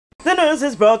The news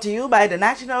is brought to you by the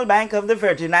National Bank of the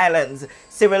Virgin Islands,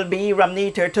 Cyril B.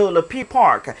 Romney Turtola P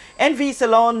Park, NV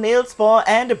Salon, Nail Spa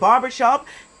and Barbershop,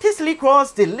 Tisley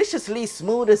Cross Deliciously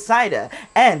Smooth Cider,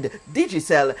 and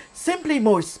Digicel, simply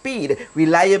more speed,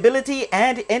 reliability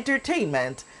and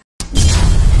entertainment.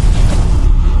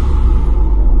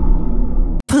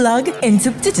 Plug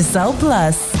into Digicel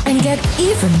Plus and get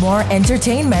even more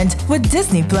entertainment with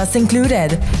Disney Plus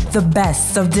included. The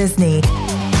best of Disney,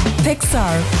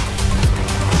 Pixar,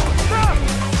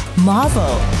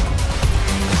 Marvel,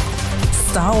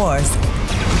 Star Wars,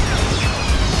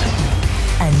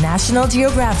 and National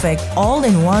Geographic all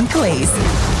in one place.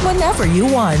 Whenever you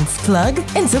want, plug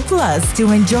into Plus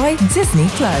to enjoy Disney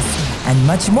Plus and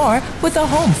much more with a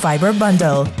home fiber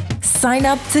bundle. Sign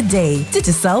up today.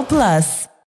 Digicel Plus.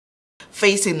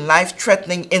 Facing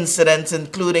life-threatening incidents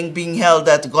including being held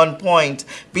at gunpoint,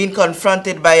 being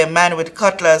confronted by a man with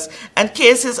cutlass, and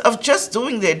cases of just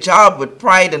doing their job with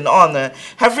pride and honor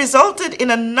have resulted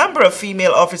in a number of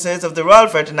female officers of the Royal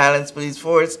Virgin Islands Police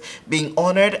Force being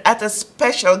honored at a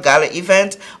special gala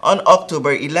event on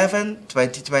October 11,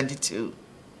 2022.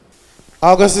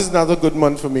 August is not a good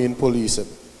month for me in policing.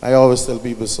 I always tell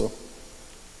people so.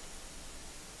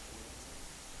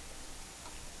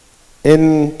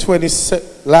 In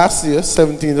last year,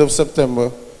 17th of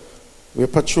September, we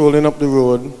were patrolling up the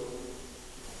road.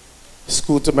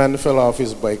 Scooter man fell off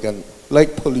his bike, and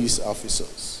like police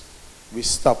officers, we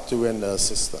stopped to render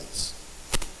assistance.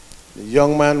 The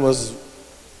young man was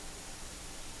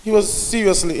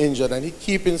seriously injured, and he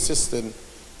keep insisting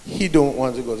he don't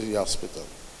want to go to the hospital.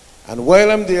 And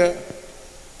while I'm there,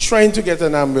 trying to get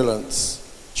an ambulance,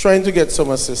 trying to get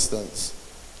some assistance,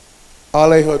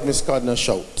 all I heard Miss Cardinal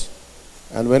shout.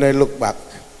 And when I look back,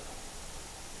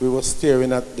 we were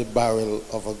staring at the barrel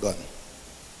of a gun.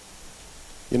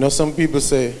 You know, some people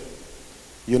say,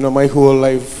 you know, my whole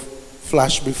life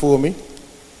flashed before me.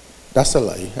 That's a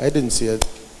lie. I didn't see a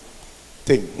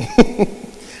thing.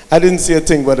 I didn't see a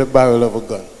thing but a barrel of a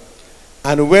gun.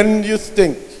 And when you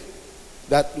think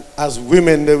that as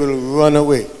women they will run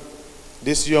away,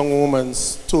 this young woman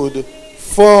stood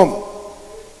firm.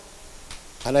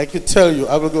 And I could tell you,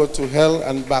 I will go to hell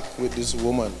and back with this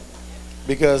woman.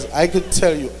 Because I could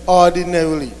tell you,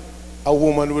 ordinarily, a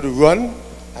woman would run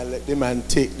and let the man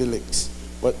take the licks.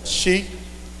 But she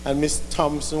and Miss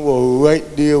Thompson were right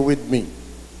there with me.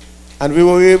 And we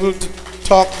were able to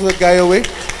talk the guy away,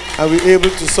 and we were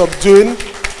able to subdue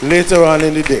him later on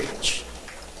in the day.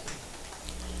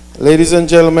 Ladies and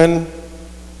gentlemen,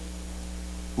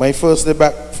 my first day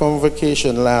back from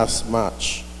vacation last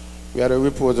March, we had a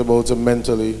report about a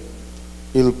mentally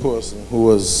ill person who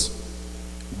was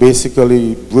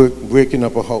basically breaking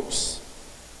up a house.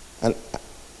 And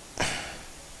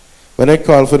when I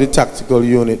called for the tactical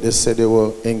unit, they said they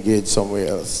were engaged somewhere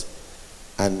else.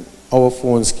 And our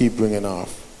phones keep ringing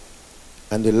off.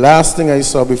 And the last thing I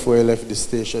saw before I left the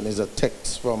station is a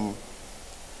text from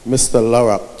Mr.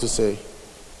 Lorak to say,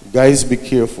 guys, be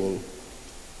careful.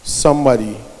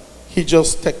 Somebody, he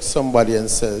just texted somebody and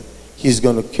said, he's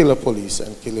going to kill a police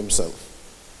and kill himself.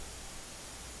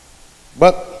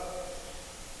 But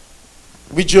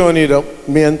we journeyed up,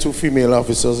 me and two female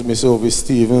officers, Miss Ovi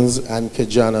Stevens and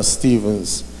Kejana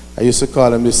Stevens. I used to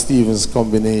call them the Stevens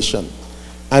combination.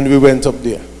 And we went up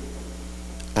there.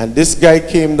 And this guy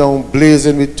came down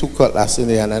blazing with two cutlasses in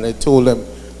the hand, and I told him,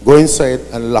 go inside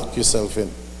and lock yourself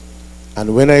in.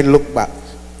 And when I look back,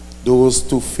 those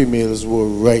two females were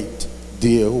right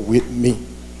there with me.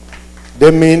 They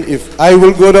mean if I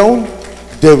will go down,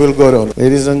 they will go down.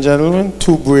 Ladies and gentlemen,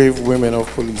 two brave women of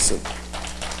policing.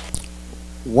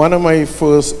 One of my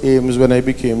first aims when I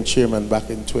became chairman back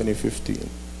in 2015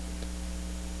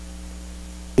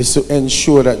 is to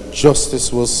ensure that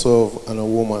justice was served on a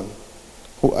woman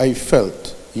who I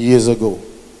felt years ago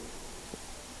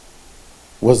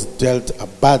was dealt a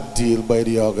bad deal by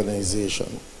the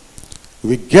organization.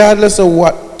 Regardless of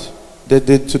what they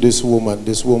did to this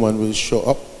woman will show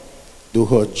up, do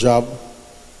her job,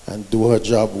 and do her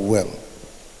job well.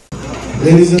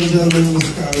 Ladies and gentlemen,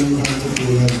 Ms. Karen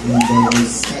Vanderpool has been by my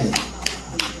side.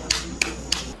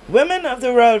 Women of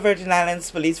the Royal Virgin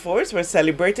Islands Police Force were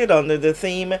celebrated under the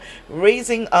theme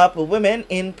Raising Up Women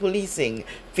in Policing,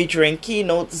 featuring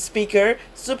keynote speaker,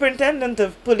 Superintendent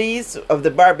of Police of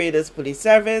the Barbados Police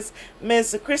Service,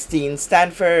 Ms. Christine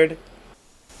Stanford.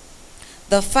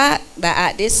 The fact that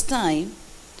at this time,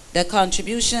 the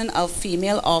contribution of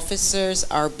female officers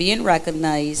are being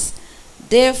recognized,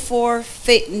 therefore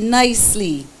fit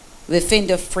nicely within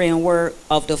the framework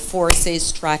of the force's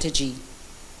strategy.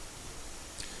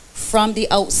 From the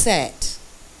outset,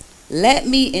 let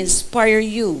me inspire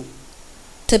you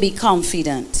to be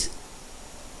confident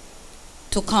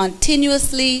to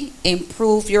continuously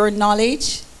improve your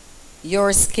knowledge,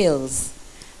 your skills,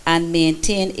 and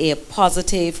maintain a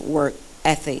positive work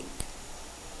ethic.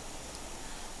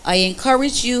 I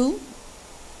encourage you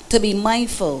to be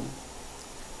mindful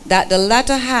that the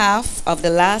latter half of the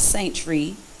last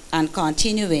century and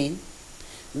continuing,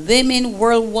 women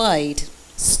worldwide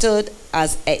stood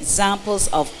as examples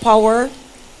of power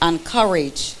and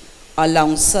courage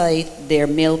alongside their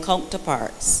male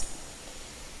counterparts.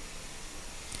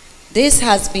 This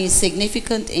has been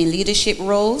significant in leadership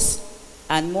roles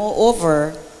and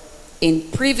moreover in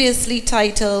previously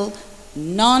titled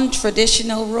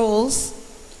non-traditional roles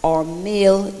or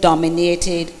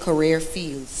male-dominated career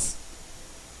fields.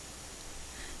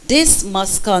 This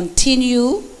must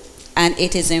continue, and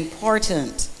it is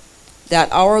important that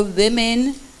our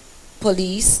women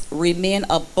police remain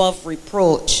above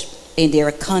reproach in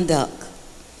their conduct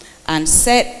and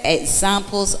set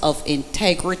examples of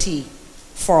integrity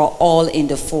for all in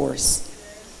the force,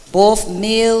 both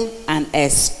male and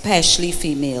especially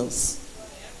females.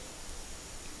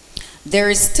 There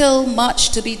is still much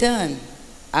to be done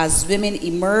as women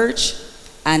emerge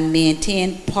and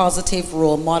maintain positive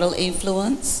role model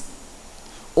influence,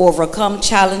 overcome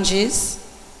challenges,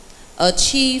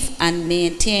 achieve and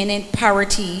maintaining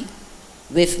parity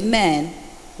with men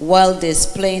while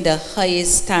displaying the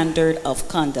highest standard of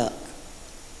conduct.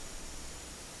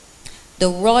 The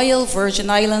Royal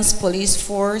Virgin Islands Police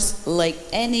Force, like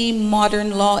any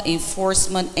modern law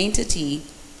enforcement entity,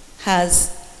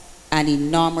 has an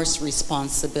enormous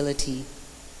responsibility,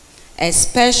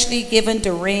 especially given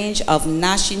the range of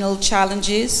national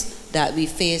challenges that we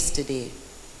face today.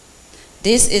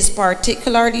 This is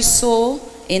particularly so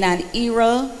in an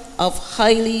era of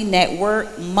highly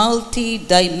networked,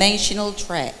 multi-dimensional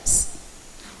threats,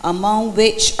 among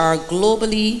which are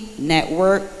globally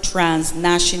networked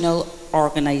transnational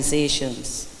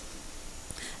organizations.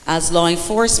 As law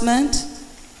enforcement,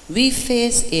 we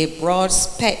face a broad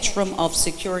spectrum of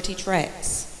security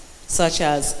threats, such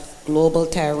as global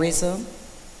terrorism,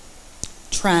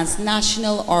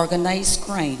 transnational organized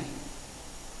crime,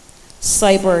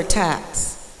 cyber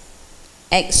attacks,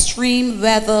 extreme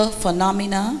weather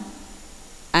phenomena,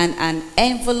 and an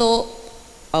envelope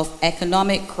of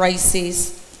economic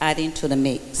crises adding to the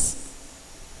mix.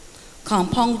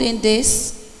 Compounding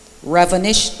this,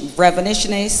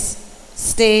 revisionist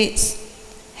states,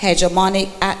 hegemonic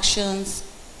actions,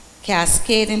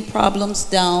 cascading problems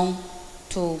down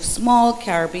to small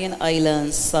Caribbean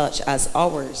islands such as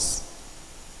ours.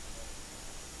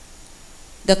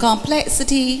 The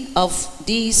complexity of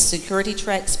these security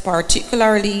threats,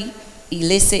 particularly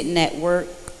illicit network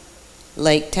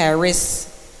like terrorists,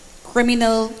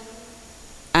 criminal,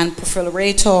 and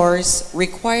proliferators,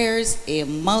 requires a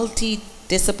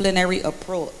multidisciplinary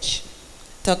approach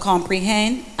to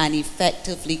comprehend and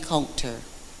effectively counter.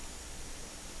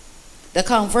 The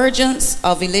convergence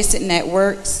of illicit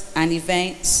networks and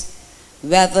events,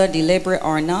 whether deliberate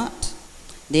or not,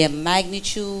 their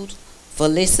magnitude,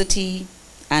 velocity,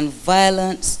 and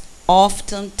violence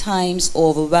oftentimes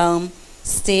overwhelm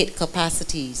state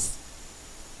capacities,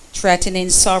 threatening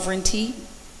sovereignty,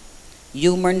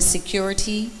 human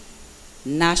security,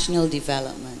 national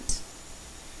development.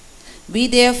 We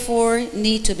therefore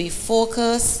need to be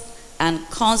focused and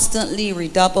constantly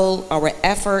redouble our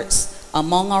efforts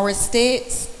among our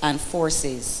states and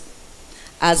forces,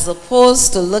 as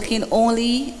opposed to looking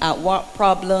only at what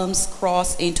problems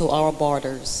cross into our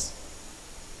borders.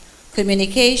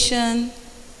 Communication,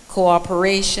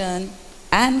 cooperation,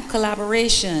 and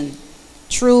collaboration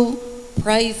through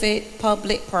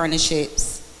private-public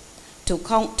partnerships to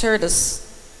counter the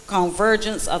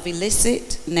convergence of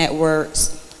illicit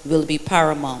networks will be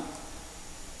paramount.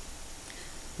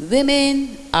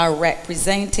 Women are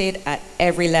represented at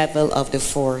every level of the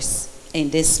force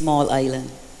in this small island.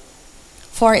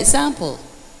 For example,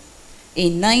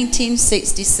 in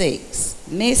 1966,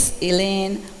 Miss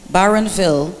Elaine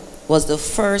Barronville was the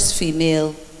first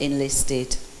female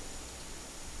enlisted.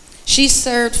 She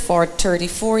served for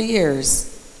 34 years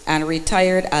and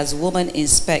retired as Woman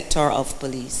Inspector of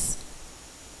Police.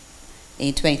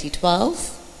 In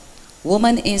 2012,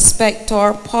 Woman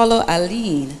Inspector Paula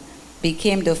Aline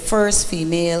became the first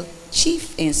female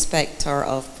Chief Inspector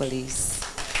of Police.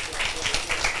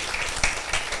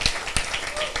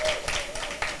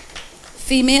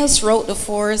 Females throughout the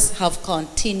force have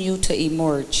continued to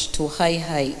emerge to high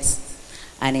heights,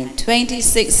 and in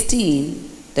 2016,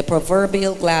 the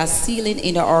proverbial glass ceiling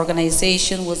in the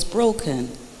organization was broken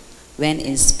when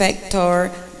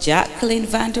Inspector Jacqueline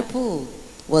Vanderpool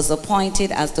was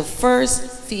appointed as the first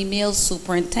female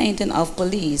superintendent of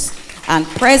police, and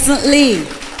presently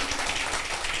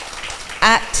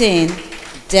Acting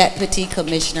Deputy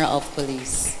Commissioner of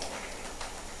Police.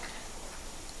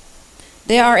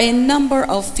 There are a number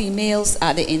of females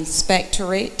at the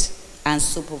inspectorate and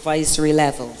supervisory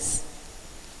levels.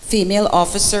 Female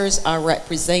officers are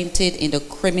represented in the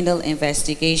Criminal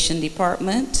Investigation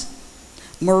Department,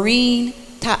 Marine,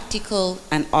 Tactical,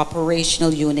 and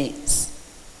Operational units.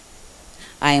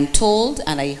 I am told,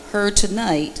 and I heard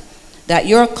tonight, that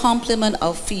your complement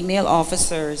of female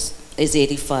officers is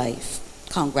 85.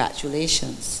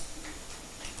 Congratulations.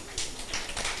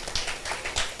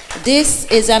 This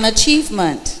is an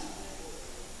achievement,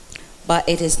 but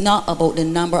it is not about the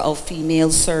number of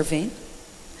females serving.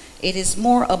 It is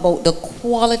more about the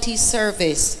quality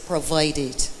service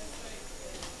provided.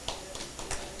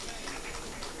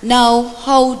 Now,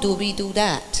 how do we do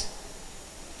that?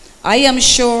 I am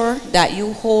sure that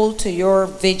you hold to your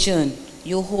vision,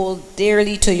 you hold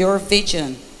dearly to your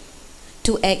vision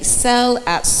to excel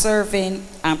at serving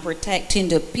and protecting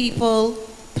the people,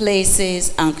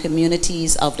 places, and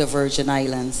communities of the Virgin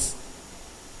Islands.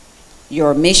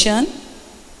 Your mission?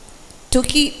 To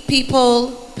keep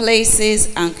people,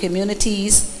 places, and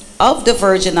communities of the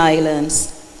Virgin Islands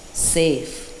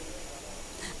safe.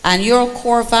 And your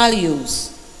core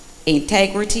values,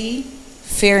 integrity,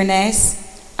 fairness,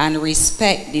 and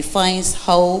respect, defines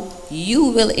how you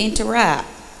will interact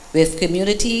with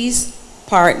communities,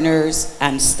 partners,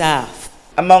 and staff.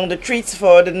 Among the treats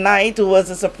for the night was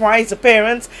a surprise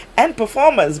appearance and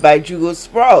performance by Jugo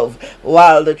Sprov,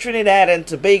 while the Trinidad and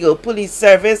Tobago Police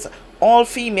Service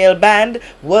all-female band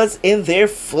was in their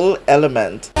full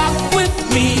element. Rock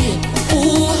with me,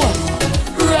 ooh,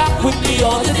 rock with me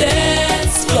on the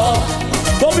dance floor.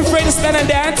 Don't be afraid to stand and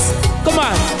dance. Come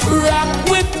on, rock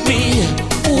with me,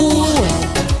 ooh,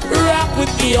 rock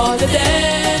with me on the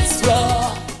dance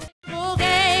floor.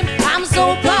 Game, I'm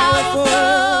so powerful,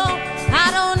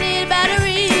 I don't need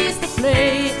batteries to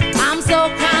play. I'm so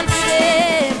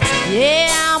confident, yeah,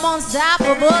 I'm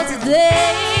unstoppable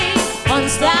today.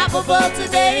 Unstoppable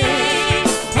today,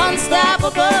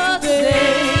 unstoppable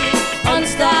today,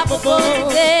 unstoppable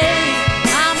today,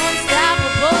 I'm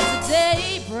unstoppable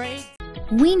today. Break.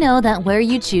 We know that where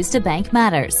you choose to bank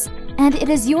matters, and it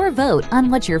is your vote on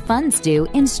what your funds do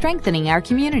in strengthening our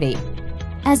community.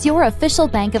 As your official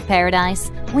Bank of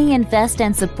Paradise, we invest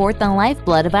and support the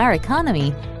lifeblood of our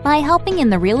economy by helping in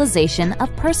the realization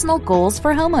of personal goals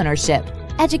for homeownership,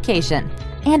 education,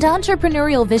 and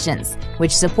entrepreneurial visions,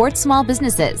 which support small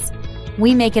businesses.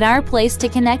 We make it our place to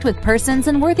connect with persons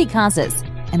and worthy causes,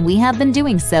 and we have been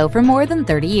doing so for more than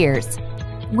 30 years.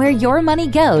 Where your money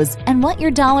goes and what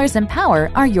your dollars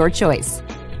empower are your choice.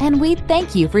 And we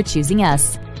thank you for choosing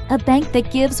us, a bank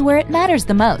that gives where it matters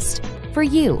the most, for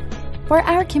you, for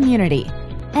our community,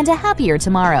 and a happier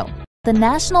tomorrow. The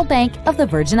National Bank of the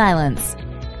Virgin Islands.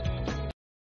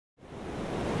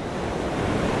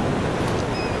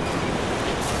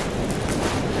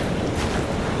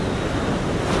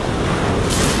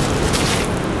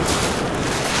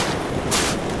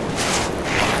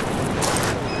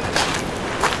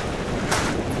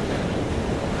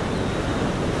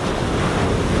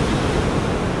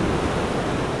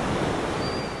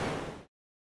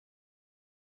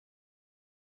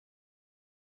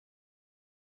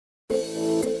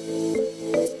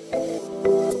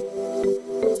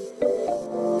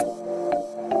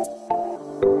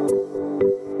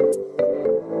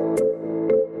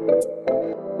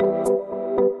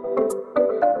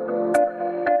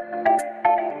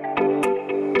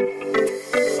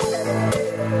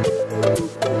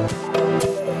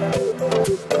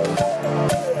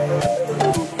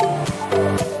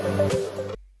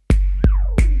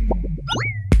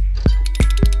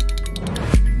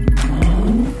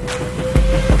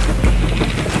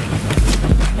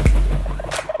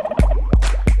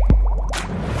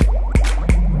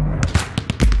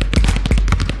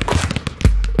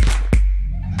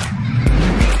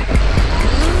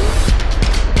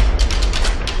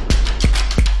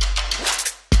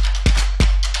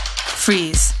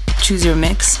 Freeze. Choose your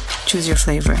mix, choose your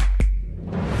flavor.